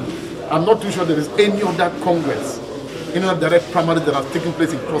 I'm not too sure there is any other Congress direct primaries that have taken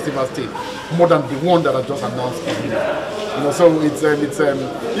place in Cross River State, more than the one that I just announced. So it's if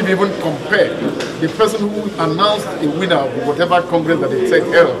you even compare, the person who announced a winner of whatever Congress that they said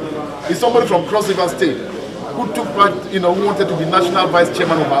held is somebody from Cross River State who took part, who wanted to be national vice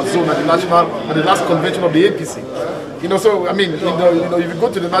chairman of our zone at the last convention of the APC. So I mean, if you go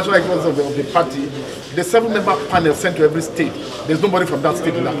to the national headquarters of the party, the 7-member panel sent to every state. There's nobody from that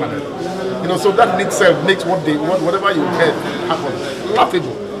state in that panel. So that in itself makes whatever you heard happen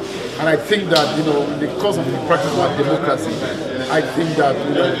laughable. And I think that in the course of the practice of our democracy, I think that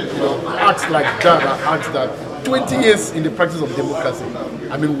acts like that are acts that 20 years in the practice of democracy,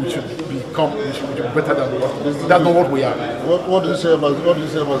 I mean, we should be better than what. That's not what we are. What do you say about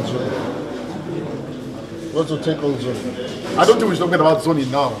zoning? What's your take on zoning? I don't think we're talking about zoning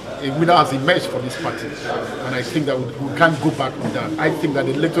now. A winner has emerged for this party, and I think that we can't go back on that. I think that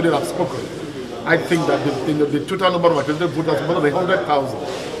the electorate have spoken. I think that the total number of accredited voters was more than 100,000,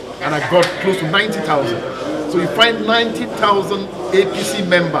 and I got close to 90,000. So you find 90,000 APC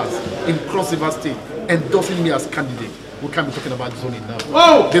members in Cross River State endorsing me as candidate. We can't be talking about zoning now.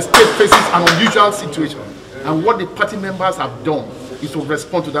 Whoa! The state faces an unusual situation, and what the party members have done is to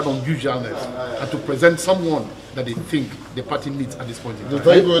respond to that unusualness and to present someone that they think the party needs at this point in time. Do you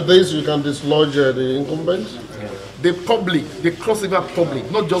think with this you can dislodge the incumbents? The public, the Cross River public,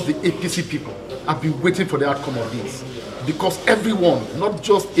 not just the APC people, have been waiting for the outcome of this. Because everyone, not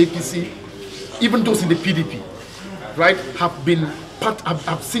just APC, even those in the PDP, right,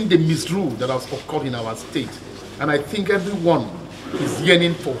 have seen the misrule that has occurred in our state. And I think everyone is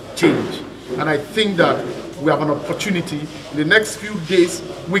yearning for change. And I think that we have an opportunity in the next few days,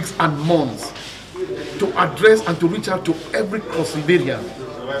 weeks and months to address and to reach out to every Cross Riverian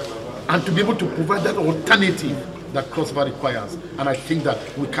and to be able to provide that alternative that Cross River requires. And I think that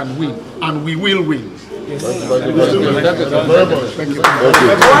we can win, and we will win. Thank you very much. Thank you.